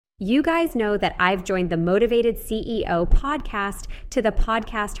You guys know that I've joined the Motivated CEO podcast to the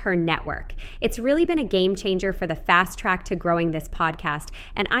Podcast Her Network. It's really been a game changer for the fast track to growing this podcast,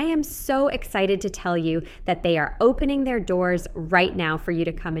 and I am so excited to tell you that they are opening their doors right now for you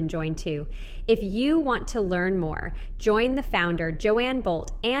to come and join too. If you want to learn more, join the founder, Joanne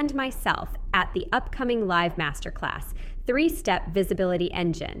Bolt, and myself at the upcoming live masterclass, 3-Step Visibility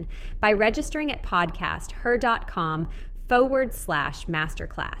Engine, by registering at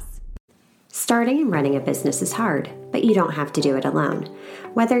podcasther.com/masterclass. Starting and running a business is hard, but you don't have to do it alone.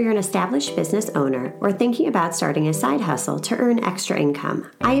 Whether you're an established business owner or thinking about starting a side hustle to earn extra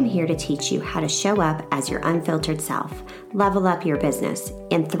income, I am here to teach you how to show up as your unfiltered self, level up your business,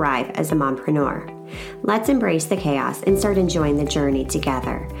 and thrive as a mompreneur. Let's embrace the chaos and start enjoying the journey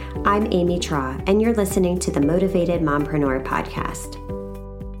together. I'm Amy Traw, and you're listening to the Motivated Mompreneur podcast.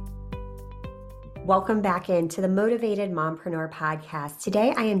 Welcome back into the Motivated Mompreneur podcast.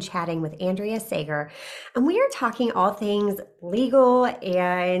 Today I am chatting with Andrea Sager, and we are talking all things legal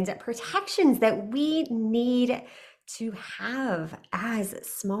and protections that we need to have as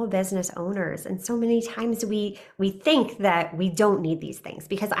small business owners. And so many times we think that we don't need these things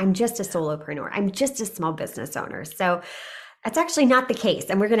because I'm just a solopreneur. I'm just a small business owner. So that's actually not the case.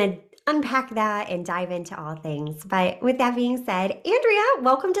 And we're going to unpack that and dive into all things. But with that being said, Andrea,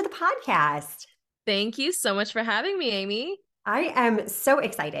 welcome to the podcast. Thank you so much for having me, Amy. I am so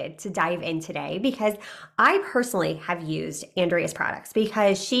excited to dive in today because I personally have used Andrea's products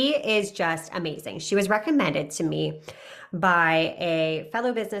because she is just amazing. She was recommended to me by a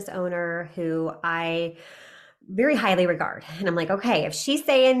fellow business owner who I very highly regard. And I'm like, okay, if she's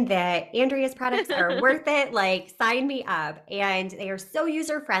saying that Andrea's products are worth it, like sign me up. And they are so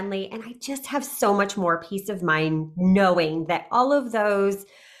user-friendly. And I just have so much more peace of mind knowing that all of those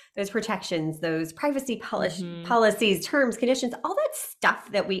protections, those privacy policies, terms, conditions, all that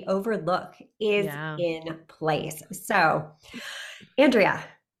stuff that we overlook is in place. So, Andrea,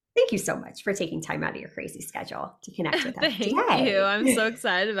 thank you so much for taking time out of your crazy schedule to connect with us today. Thank you. I'm so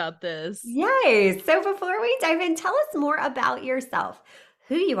excited about this. Yay. So before we dive in, tell us more about yourself,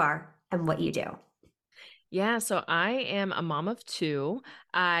 who you are and what you do. Yeah, so I am a mom of 2.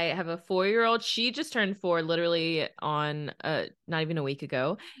 I have a 4-year-old. She just turned 4 literally on not even a week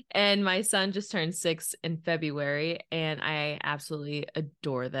ago. And my son just turned 6 in February, and I absolutely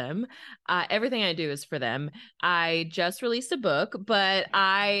adore them. Everything I do is for them. I just released a book, but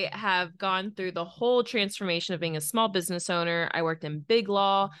I have gone through the whole transformation of being a small business owner. I worked in big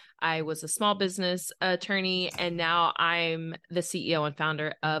law. I was a small business attorney, and now I'm the CEO and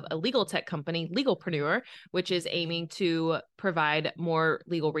founder of a legal tech company, Legalpreneur, which is aiming to provide more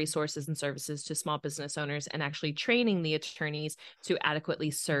legal resources and services to small business owners and actually training the attorneys to adequately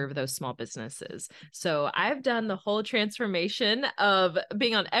serve those small businesses. So I've done the whole transformation of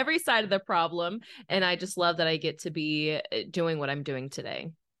being on every side of the problem, and I just love that I get to be doing what I'm doing today.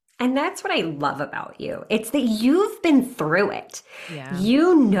 And that's what I love about you. It's that you've been through it. Yeah.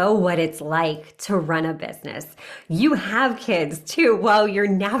 You know what it's like to run a business. You have kids too while you're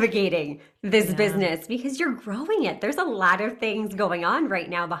navigating this business because you're growing it. There's a lot of things going on right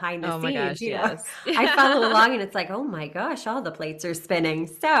now behind the scenes. My gosh, yes. I follow along and it's like, oh my gosh, all the plates are spinning.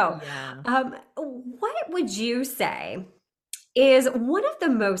 So what would you say is one of the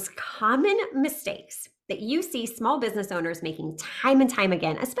most common mistakes that you see small business owners making time and time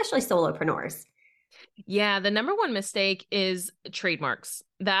again, especially solopreneurs? Yeah, the number one mistake is trademarks.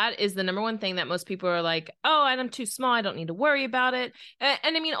 That is the number one thing that most people are like, oh, and I'm too small, I don't need to worry about it.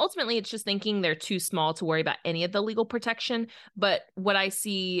 And I mean, ultimately, it's just thinking they're too small to worry about any of the legal protection. But what I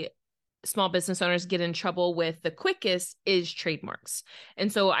see small business owners get in trouble with the quickest is trademarks.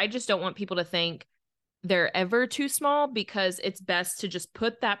 And so I just don't want people to think they're ever too small, because it's best to just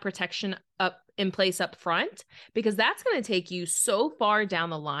put that protection up in place up front, because that's going to take you so far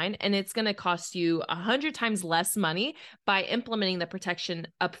down the line, and it's going to cost you 100 times less money by implementing the protection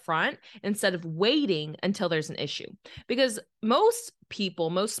up front instead of waiting until there's an issue. Because most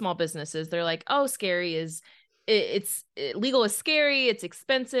people, most small businesses, they're like, oh, legal is scary, it's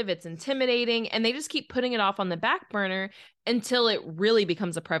expensive, it's intimidating, and they just keep putting it off on the back burner until it really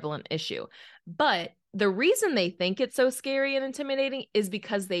becomes a prevalent issue. But the reason they think it's so scary and intimidating is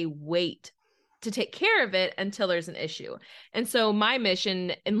because they wait to take care of it until there's an issue. And so my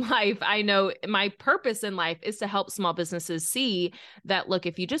mission in life, I know my purpose in life is to help small businesses see that, look,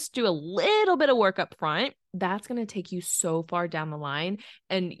 if you just do a little bit of work up front, that's going to take you so far down the line,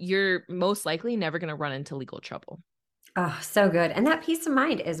 and you're most likely never going to run into legal trouble. Oh, so good. And that peace of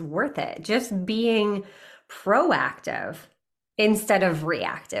mind is worth it. Just being proactive instead of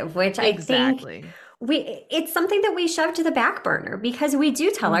reactive, which I think it's something that we shove to the back burner because we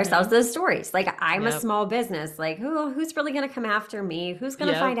do tell ourselves Mm-hmm. those stories. Like, I'm a Yep. small business. Like, who's really going to come after me? Who's going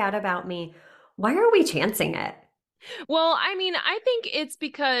to Yep. find out about me? Why are we chancing it? Well, I mean, I think it's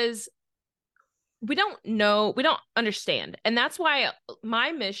because we don't know, we don't understand. And that's why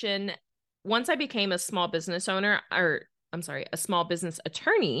my mission, once I became a small business owner, or I'm sorry, a small business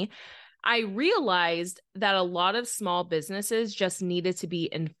attorney, I realized that a lot of small businesses just needed to be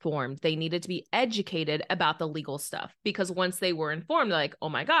informed. They needed to be educated about the legal stuff because once they were informed, they're like, oh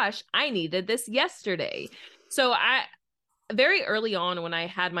my gosh, I needed this yesterday. So very early on when I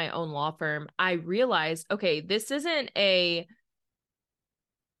had my own law firm, I realized, okay, this isn't a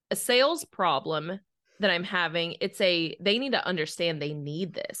sales problem that I'm having. They need to understand they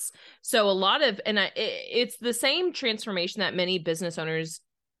need this. So a lot of, it's the same transformation that many business owners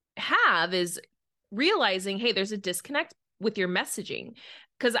have is realizing, hey, there's a disconnect with your messaging.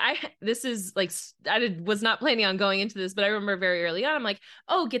 Because this is like, was not planning on going into this, but I remember very early on, I'm like,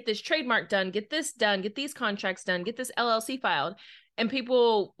 oh, get this trademark done, get this done, get these contracts done, get this LLC filed. And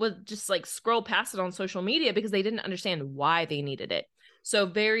people would just like scroll past it on social media because they didn't understand why they needed it. So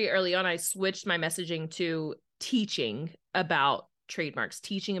very early on, I switched my messaging to teaching about trademarks,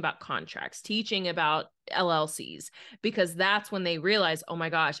 teaching about contracts, teaching about LLCs, because that's when they realize, oh my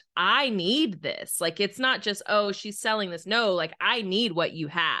gosh, I need this. Like, it's not just, oh, she's selling this. No, like, I need what you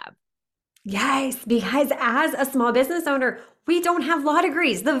have. Yes, because as a small business owner, we don't have law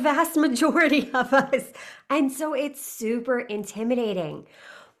degrees, the vast majority of us. And so it's super intimidating.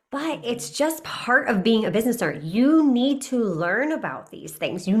 But it's Mm-hmm. just part of being a business owner. You need to learn about these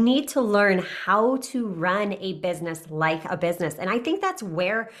things. You need to learn how to run a business like a business. And I think that's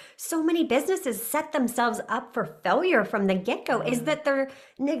where so many businesses set themselves up for failure from the get-go is Mm-hmm. that they're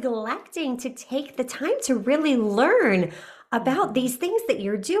neglecting to take the time to really learn about Mm-hmm. these things that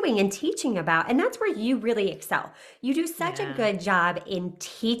you're doing and teaching about. And that's where you really excel. You do such a Yeah. good job in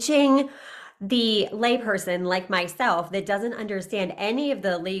teaching the layperson like myself that doesn't understand any of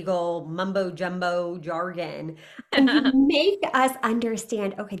the legal mumbo jumbo jargon. And you make us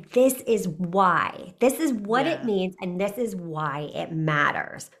understand, okay, this is why, this is what it Yeah. means, and this is why it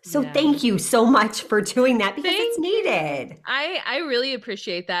matters. So Yeah. thank you so much for doing that because it's Thank you. needed. I really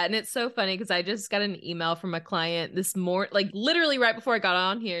appreciate that. And it's so funny because I just got an email from a client this morning, like literally right before I got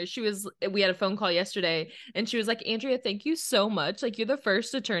on here. We had a phone call yesterday and she was like, Andrea, thank you so much. Like, you're the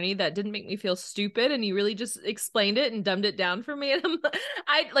first attorney that didn't make me feel stupid and you really just explained it and dumbed it down for me. And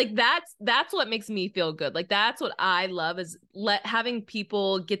I like, that's what makes me feel good. Like, that's what I love is having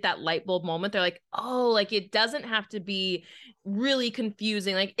people get that light bulb moment. They're like, oh, like it doesn't have to be really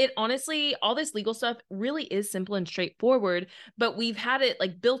confusing. Like, it honestly, all this legal stuff really is simple and straightforward, but we've had it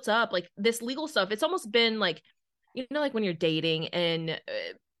like built up, like this legal stuff. It's almost been like, like when you're dating and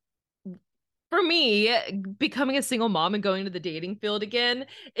for me, becoming a single mom and going to the dating field again,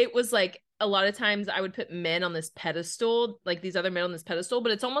 it was like a lot of times I would put men on this pedestal, like these other men on this pedestal,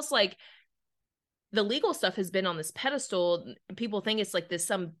 but it's almost like the legal stuff has been on this pedestal. People think it's like this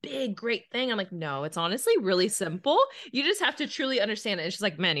some big great thing. I'm like, no, it's honestly really simple. You just have to truly understand it. It's just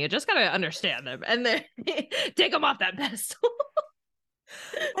like, man, you just gotta understand them and then take them off that pedestal.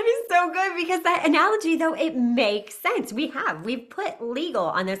 That is so good because that analogy, though, it makes sense. We've put legal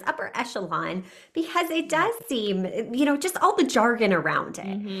on this upper echelon because it does seem, just all the jargon around it.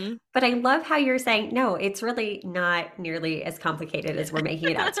 Mm-hmm. But I love how you're saying, no, it's really not nearly as complicated as we're making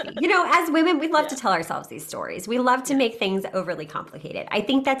it out to be. You know, as women, we love to Yeah. tell ourselves these stories. We love to Yeah. make things overly complicated. I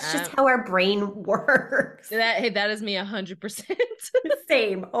think that's just Um, how our brain works. that is me 100%.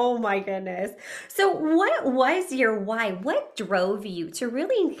 Same. Oh my goodness. So, what was your why? What drove you to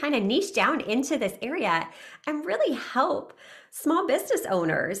really kind of niche down into this area and really help small business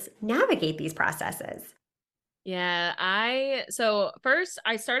owners navigate these processes? Yeah, so first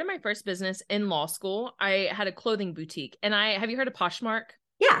I started my first business in law school. I had a clothing boutique and have you heard of Poshmark?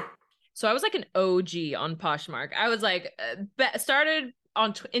 Yeah. So I was like an OG on Poshmark. I was like, started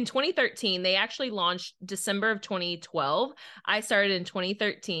in 2013. They actually launched December of 2012. I started in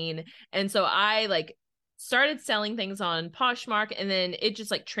 2013. And so I like started selling things on Poshmark and then it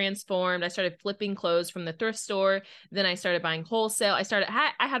just like transformed. I started flipping clothes from the thrift store. Then I started buying wholesale.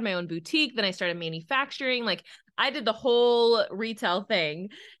 I had my own boutique. Then I started manufacturing. Like, I did the whole retail thing.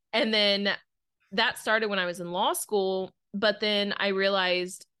 And then that started when I was in law school. But then I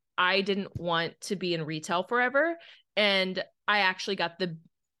realized I didn't want to be in retail forever. And I actually got the,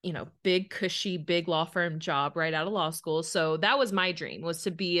 big cushy, big law firm job right out of law school. So that was my dream, was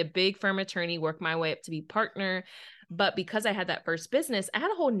to be a big firm attorney, work my way up to be partner. But because I had that first business, I had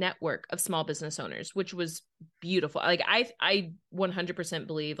a whole network of small business owners, which was beautiful. Like I 100%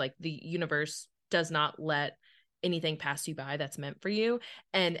 believe like the universe does not let anything pass you by that's meant for you.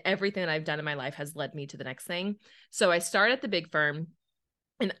 And everything that I've done in my life has led me to the next thing. So I started at the big firm,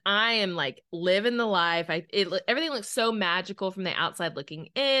 and I am like living the life. Everything looks so magical from the outside looking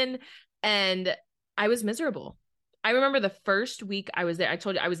in, and I was miserable. I remember the first week I was there. I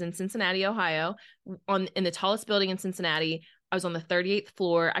told you I was in Cincinnati, Ohio, in the tallest building in Cincinnati. I was on the 38th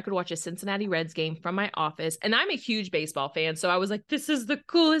floor. I could watch a Cincinnati Reds game from my office, and I'm a huge baseball fan, so I was like, "This is the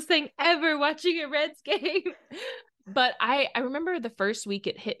coolest thing ever, watching a Reds game." But I remember the first week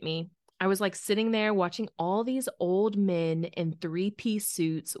it hit me. I was like sitting there watching all these old men in three-piece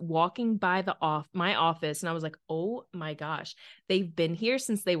suits walking by my office. And I was like, oh my gosh, they've been here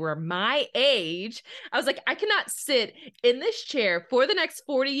since they were my age. I was like, I cannot sit in this chair for the next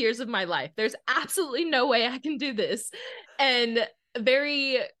 40 years of my life. There's absolutely no way I can do this. And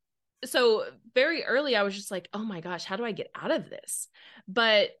very early, I was just like, oh my gosh, how do I get out of this?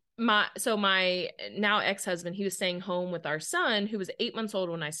 But my now ex-husband, he was staying home with our son, who was 8 months old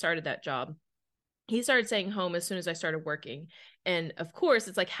when I started that job. He started staying home as soon as I started working. And of course,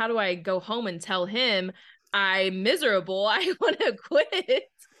 it's like, how do I go home and tell him I'm miserable? I want to quit.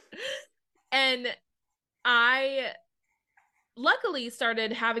 And I luckily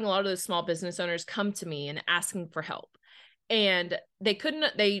started having a lot of those small business owners come to me and asking for help. And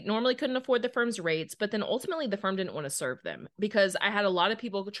they normally couldn't afford the firm's rates, but then ultimately the firm didn't want to serve them, because I had a lot of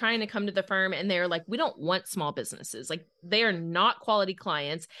people trying to come to the firm and they're like, we don't want small businesses. Like, they are not quality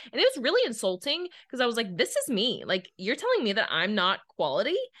clients. And it was really insulting, because I was like, this is me. Like, you're telling me that I'm not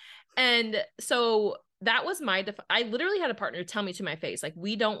quality. And so that was I literally had a partner tell me to my face, like,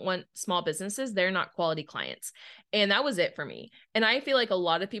 we don't want small businesses. They're not quality clients. And that was it for me. And I feel like a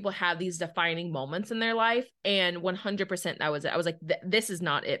lot of people have these defining moments in their life. And 100% that was it. I was like, this is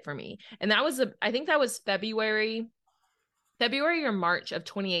not it for me. And that was, I think that was February or March of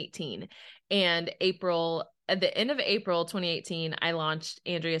 2018. And at the end of April 2018, I launched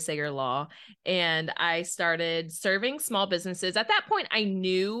Andrea Sager Law, and I started serving small businesses. At that point, I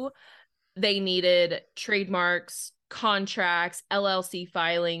knew they needed trademarks, contracts, LLC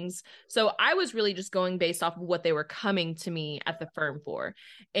filings. So I was really just going based off of what they were coming to me at the firm for.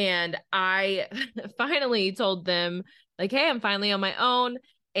 And I finally told them, like, hey, I'm finally on my own.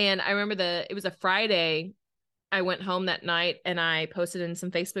 And I remember it was a Friday. I went home that night and I posted in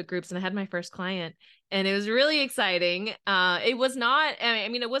some Facebook groups, and I had my first client, and it was really exciting. It was not, I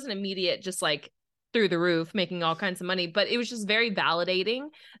mean, it wasn't immediate, just like through the roof, making all kinds of money, but it was just very validating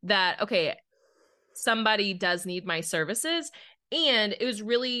that, okay, somebody does need my services. And it was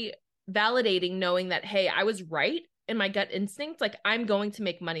really validating knowing that, hey, I was right in my gut instinct. Like, I'm going to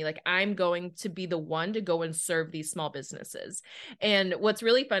make money. Like, I'm going to be the one to go and serve these small businesses. And what's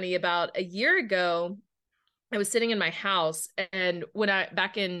really funny, about a year ago, I was sitting in my house, and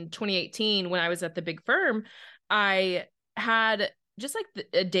back in 2018, when I was at the big firm, I had just like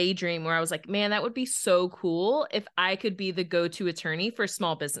a daydream where I was like, man, that would be so cool if I could be the go-to attorney for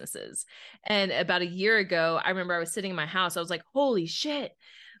small businesses. And about a year ago, I remember I was sitting in my house. I was like, holy shit.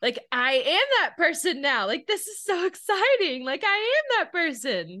 Like, I am that person now. Like, this is so exciting. Like, I am that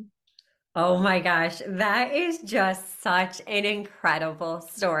person. Oh my gosh, that is just such an incredible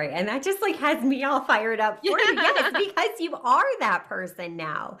story. And that just like has me all fired up for you. Yes, because you are that person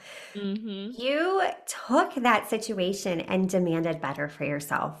now. Mm-hmm. You took that situation and demanded better for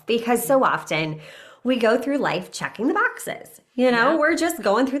yourself, because so often we go through life checking the boxes. Yeah. We're just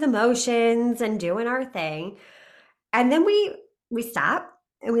going through the motions and doing our thing. And then we stop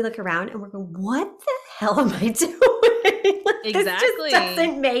and we look around and we're going, what the hell am I doing? Like, Exactly. this just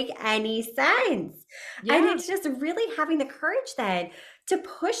doesn't make any sense. Yeah. And it's just really having the courage then to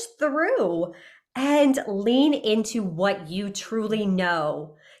push through and lean into what you truly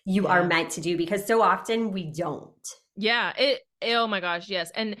know you are meant to do, because so often we don't. Yeah, oh my gosh,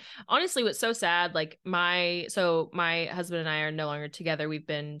 yes. And honestly, what's so sad, like my husband and I are no longer together. We've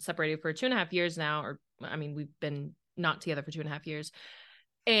been separated for 2.5 years now, or I mean, we've been not together for 2.5 years.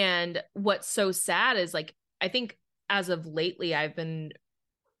 And what's so sad is, like, I think as of lately, I've been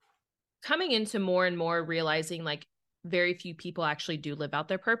coming into more and more realizing, like, very few people actually do live out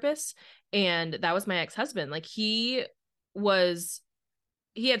their purpose. And that was my ex-husband. Like, he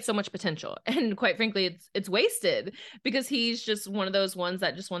had so much potential, and quite frankly, it's wasted, because he's just one of those ones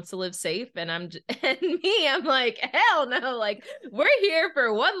that just wants to live safe. And I'm like, hell no. Like, we're here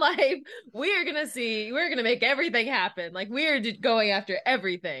for one life. We're gonna make everything happen. Like, we're going after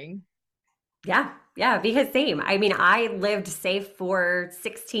everything. Yeah, because same. I mean, I lived safe for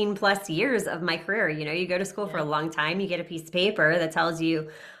 16 plus years of my career. You go to school for a long time, you get a piece of paper that tells you,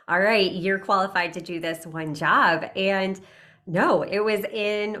 all right, you're qualified to do this one job. And no, it was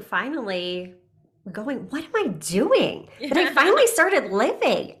in finally going, what am I doing? But I Yeah. finally started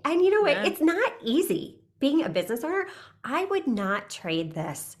living. And you know what? Yeah. It's not easy being a business owner. I would not trade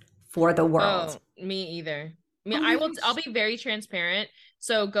this for the world. Oh, me either. I mean, Oh my I'll gosh. be very transparent.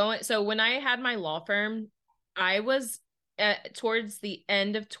 So when I had my law firm, I was towards the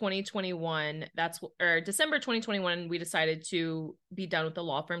end of 2021, or December 2021, we decided to be done with the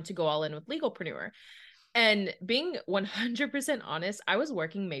law firm to go all in with Legalpreneur. And being 100% honest, I was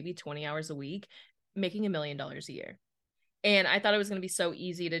working maybe 20 hours a week, making $1 million a year. And I thought it was going to be so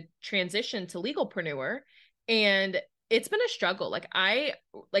easy to transition to Legalpreneur. And it's been a struggle. Like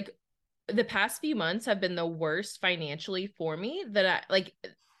the past few months have been the worst financially for me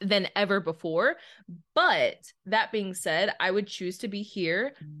than ever before. But that being said, I would choose to be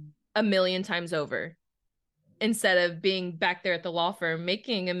here a million times over instead of being back there at the law firm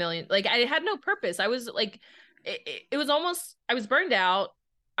making a million. Like I had no purpose. I was like, it was almost, I was burned out.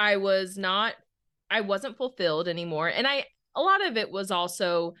 I was not, I wasn't fulfilled anymore. And a lot of it was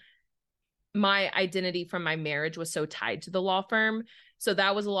also my identity from my marriage was so tied to the law firm. So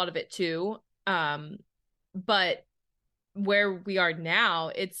that was a lot of it too. But where we are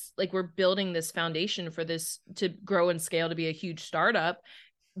now, it's like we're building this foundation for this to grow and scale to be a huge startup.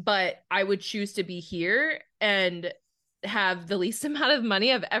 But I would choose to be here and have the least amount of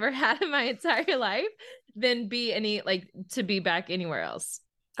money I've ever had in my entire life than to be back anywhere else.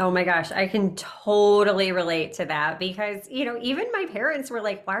 Oh my gosh, I can totally relate to that because, even my parents were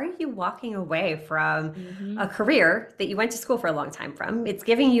like, why are you walking away from Mm-hmm. a career that you went to school for a long time from? It's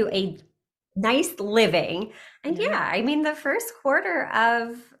giving you a nice living. And Yeah. yeah, I mean, the first quarter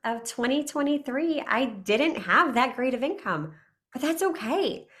of 2023, I didn't have that great of income, but that's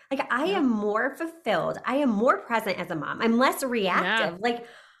okay. Like I Yep. am more fulfilled. I am more present as a mom. I'm less Yeah. reactive. Like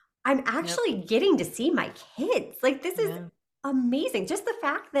I'm Yep. actually getting to see my kids. Like, this is Yeah. amazing. Just the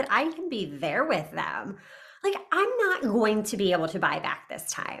fact that I can be there with them. Like, I'm not going to be able to buy back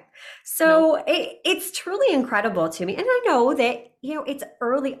this time. Nope. So it's truly incredible to me. And I know that, it's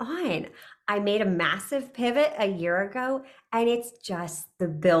early on. I made a massive pivot a year ago and it's just the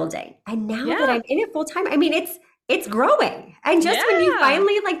building. And now that Yeah. I'm in it full time, I mean, it's growing. And just when you Yeah.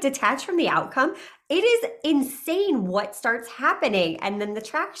 finally like detach from the outcome, it is insane what starts happening and then the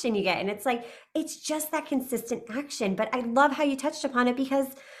traction you get. And it's like, it's just that consistent action. But I love how you touched upon it because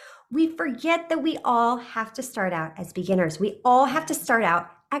we forget that we all have to start out as beginners. We all have to start out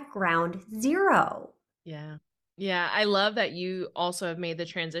at ground zero. Yeah. Yeah. I love that you also have made the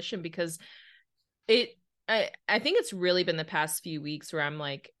transition because it I think it's really been the past few weeks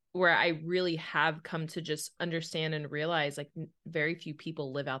where I really have come to just understand and realize like very few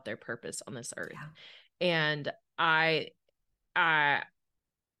people live out their purpose on this earth. Yeah. And I I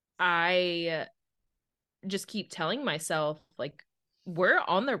I just keep telling myself like we're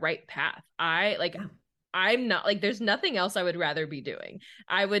on the right path. Yeah. I'm not like there's nothing else I would rather be doing.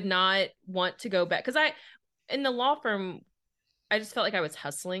 I would not want to go back because I in the law firm I just felt like I was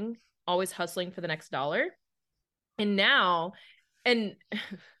hustling, always hustling for the next dollar. And now, and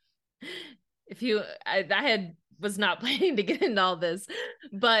if you, I had was not planning to get into all this,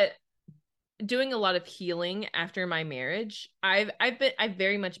 but doing a lot of healing after my marriage, I've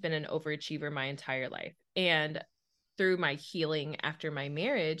very much been an overachiever my entire life, and through my healing after my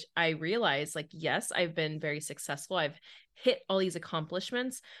marriage, I realized like yes, I've been very successful. I've hit all these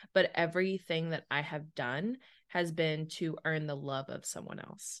accomplishments, but everything that I have done has been to earn the love of someone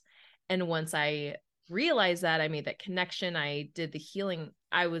else. And once I realized that, I made that connection, I did the healing,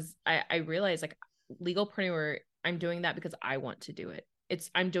 I realized like legalpreneur, I'm doing that because I want to do it.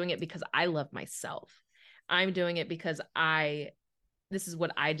 I'm doing it because I love myself. I'm doing it because this is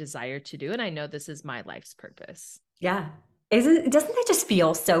what I desire to do. And I know this is my life's purpose. Yeah. Doesn't that just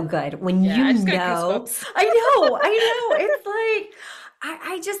feel so good when Yeah. you I just got know? goosebumps. I know. It's like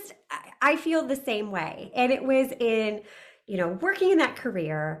I feel the same way. And it was in, working in that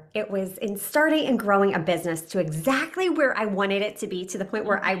career. It was in starting and growing a business to exactly where I wanted it to be, to the point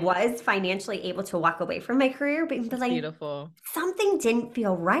where I was financially able to walk away from my career, but like Beautiful. something didn't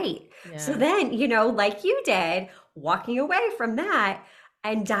feel right. So Yeah. then, like you did, walking away from that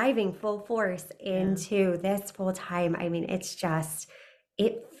and diving full force Yeah. into this full time. I mean,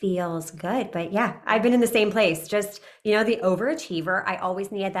 it feels good. But yeah, I've been in the same place. Just, the overachiever, I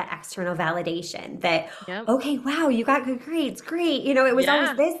always needed that external validation that, Yep. okay, wow, you got good grades. Great. It was always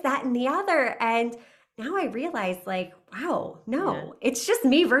Yeah. this, that, and the other. And now I realize, like, wow, Yeah. no, it's just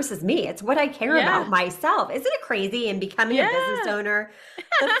me versus me. It's what I care Yeah. about myself. Isn't it crazy in becoming a business Yeah. owner?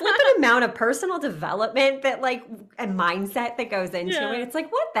 The flippant amount of personal development that like and mindset that goes into it. Yeah. It's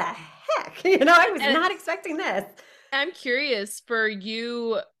like, what the heck? I was And not expecting this. I'm curious for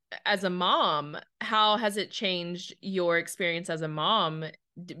you. as a mom, how has it changed your experience as a mom?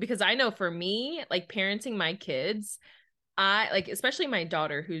 Because I know for me, like parenting my kids, I like, especially my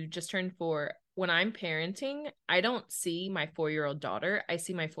daughter who just turned 4, when I'm parenting, I don't see my 4-year-old daughter. I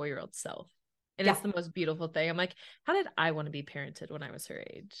see my 4-year-old self. And Yeah. it's the most beautiful thing. I'm like, how did I want to be parented when I was her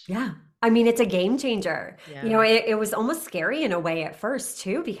age? Yeah. I mean, it's a game changer. Yeah. It was almost scary in a way at first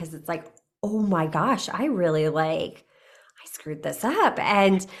too, because it's like, oh my gosh, I really I screwed this up.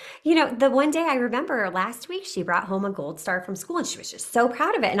 And, the one day I remember last week, she brought home a gold star from school and she was just so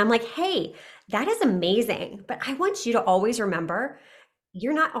proud of it. And I'm like, hey, that is amazing. But I want you to always remember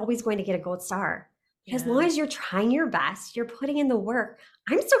you're not always going to get a gold star. As long Yeah. as you're trying your best, you're putting in the work,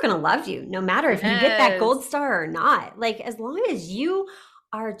 I'm still going to love you no matter if you get that gold Yes. star or not. Like, as long as you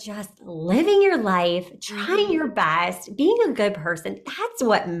are just living your life, trying Mm-hmm. your best, being a good person, that's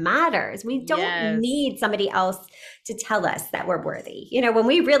what matters. We don't Yes. need somebody else to tell us that we're worthy. When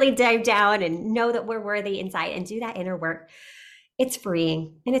we really dive down and know that we're worthy inside and do that inner work, it's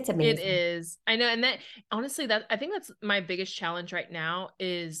freeing and it's It amazing. is. I know. And that honestly, that I think that's my biggest challenge right now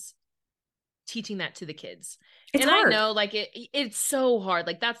is teaching that to the kids. It's And I hard. know like it's so hard.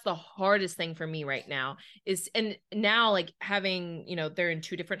 Like that's the hardest thing for me right now is, and now like having, they're in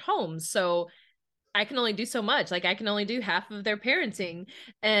 2 different homes. So I can only do so much. Like I can only do half of their parenting.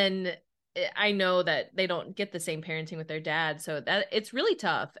 And I know that they don't get the same parenting with their dad. So that it's really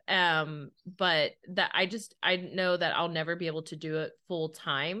tough. But that I know that I'll never be able to do it full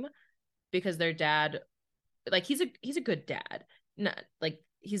time because their dad, like he's a good dad. Not like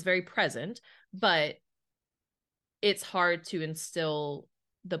he's very present, but it's hard to instill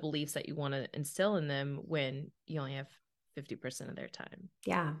the beliefs that you want to instill in them when you only have 50% of their time.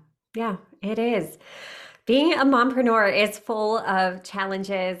 Yeah. Yeah, it is. Being a mompreneur is full of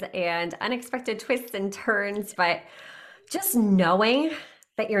challenges and unexpected twists and turns, but just knowing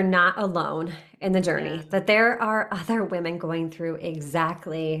that you're not alone in the Yeah. journey, that there are other women going through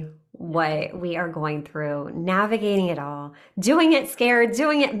exactly Yeah. what we are going through, navigating it all, doing it scared,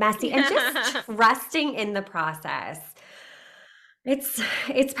 doing it messy, and just Yeah. trusting in the process. It's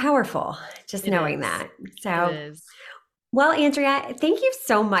it's powerful just It knowing is. that. It So, is. well, Andrea, thank you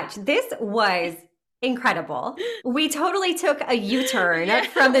so much. This was incredible. We totally took a U-turn Yeah,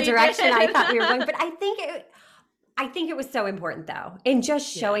 from the we did. direction I thought we were going, but I think it was so important though, in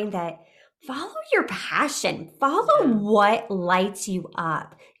just Yeah. showing that follow your passion, follow Yeah. what lights you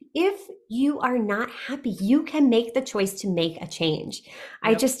up. If you are not happy, you can make the choice to make a change.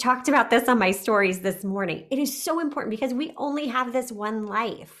 I Yep. just talked about this on my stories this morning. It is so important because we only have this one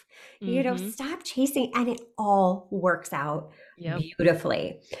life. Mm-hmm. Stop chasing and it all works out Yep.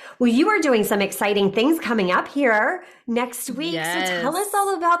 beautifully. Well, you are doing some exciting things coming up here next week. So tell us Yes.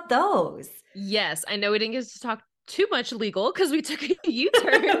 all about those. Yes. I know we didn't get to talk too much legal because we took a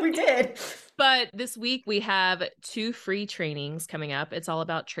U-turn. We did. But this week we have 2 free trainings coming up. It's all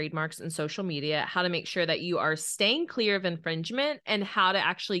about trademarks and social media, how to make sure that you are staying clear of infringement, and how to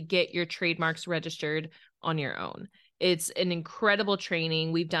actually get your trademarks registered on your own. It's an incredible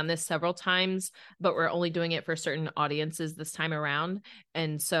training. We've done this several times, but we're only doing it for certain audiences this time around.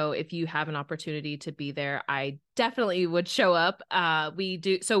 And so if you have an opportunity to be there, I definitely would show up.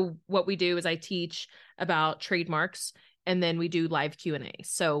 So what we do is I teach about trademarks, and then we do live Q&A.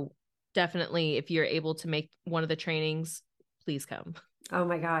 So definitely, if you're able to make one of the trainings, please come. Oh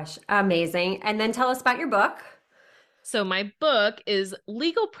my gosh, amazing. And then tell us about your book. So my book is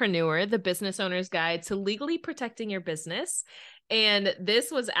Legalpreneur, the Business Owner's Guide to Legally Protecting Your Business. And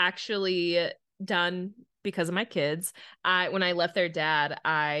this was actually done because of my kids. When I left their dad,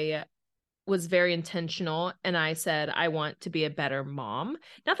 I was very intentional, and I said I want to be a better mom.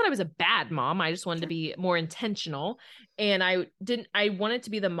 Not that I was a bad mom, I just wanted to Sure. be more intentional. And I wanted to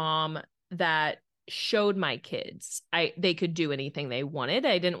be the mom that showed my kids they could do anything they wanted.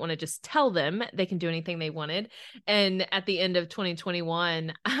 I didn't want to just tell them they can do anything they wanted. And at the end of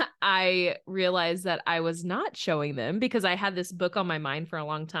 2021, I realized that I was not showing them because I had this book on my mind for a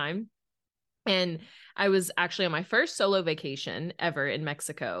long time. And I was actually on my first solo vacation ever in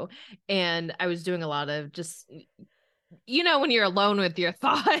Mexico. And I was doing a lot of just, when you're alone with your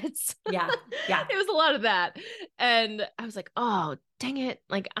thoughts, Yeah, yeah. it was a lot of that. And I was like, oh, dang it.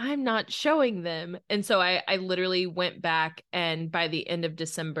 Like, I'm not showing them. And so I literally went back. And by the end of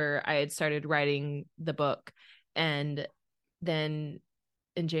December, I had started writing the book. And then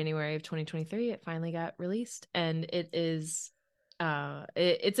in January of 2023, it finally got released. And it is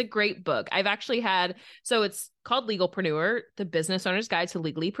It's a great book. I've actually had, so it's called Legalpreneur, the business owner's guide to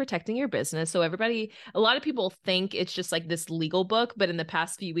legally protecting your business. So a lot of people think it's just like this legal book, but in the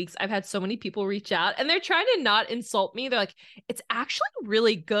past few weeks, I've had so many people reach out and they're trying to not insult me. They're like, it's actually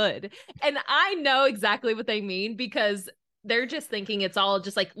really good. And I know exactly what they mean because they're just thinking it's all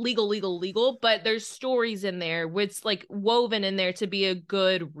just like legal, but there's stories in there with like woven in there to be a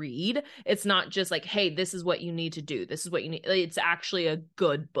good read. It's not just like, hey, this is what you need to do. This is what you need. It's actually a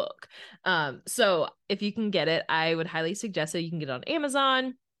good book. So if you can get it, I would highly suggest it. You can get it on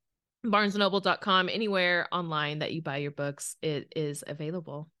Amazon, barnesandnoble.com, anywhere online that you buy your books, it is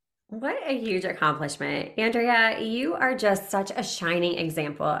available. What a huge accomplishment. Andrea, you are just such a shining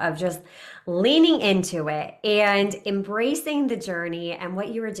example of just leaning into it and embracing the journey, and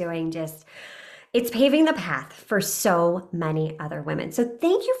what you were doing just, it's paving the path for so many other women. So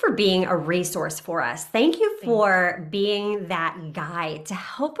thank you for being a resource for us. Thank you for being that guide to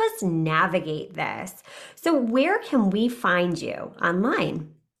help us navigate this. So where can we find you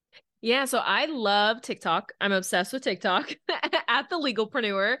online? Yeah, so I love TikTok. I'm obsessed with TikTok at the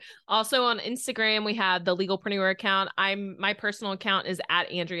Legalpreneur. Also on Instagram, we have the Legalpreneur account. My personal account is at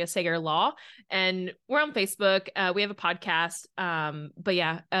Andrea Sager Law, and we're on Facebook. We have a podcast. But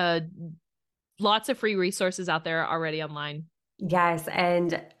yeah, lots of free resources out there already online. Yes,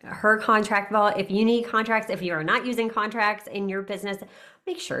 and her contract vault, if you need contracts, if you are not using contracts in your business,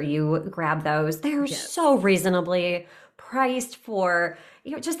 make sure you grab those. They're so reasonably priced for,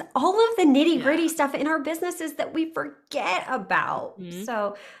 just all of the nitty-gritty stuff in our businesses that we forget about.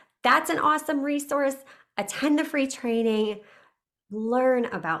 So that's an awesome resource. Attend the free training, learn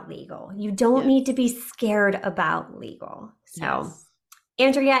about legal. You don't need to be scared about legal. So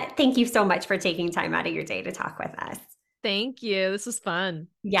Andrea, thank you so much for taking time out of your day to talk with us. Thank you. This was fun.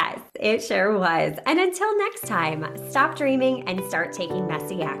 Yes, it sure was. And until next time, stop dreaming and start taking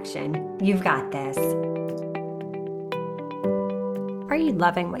messy action. You've got this. Are you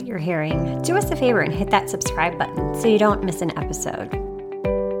loving what you're hearing? Do us a favor and hit that subscribe button so you don't miss an episode.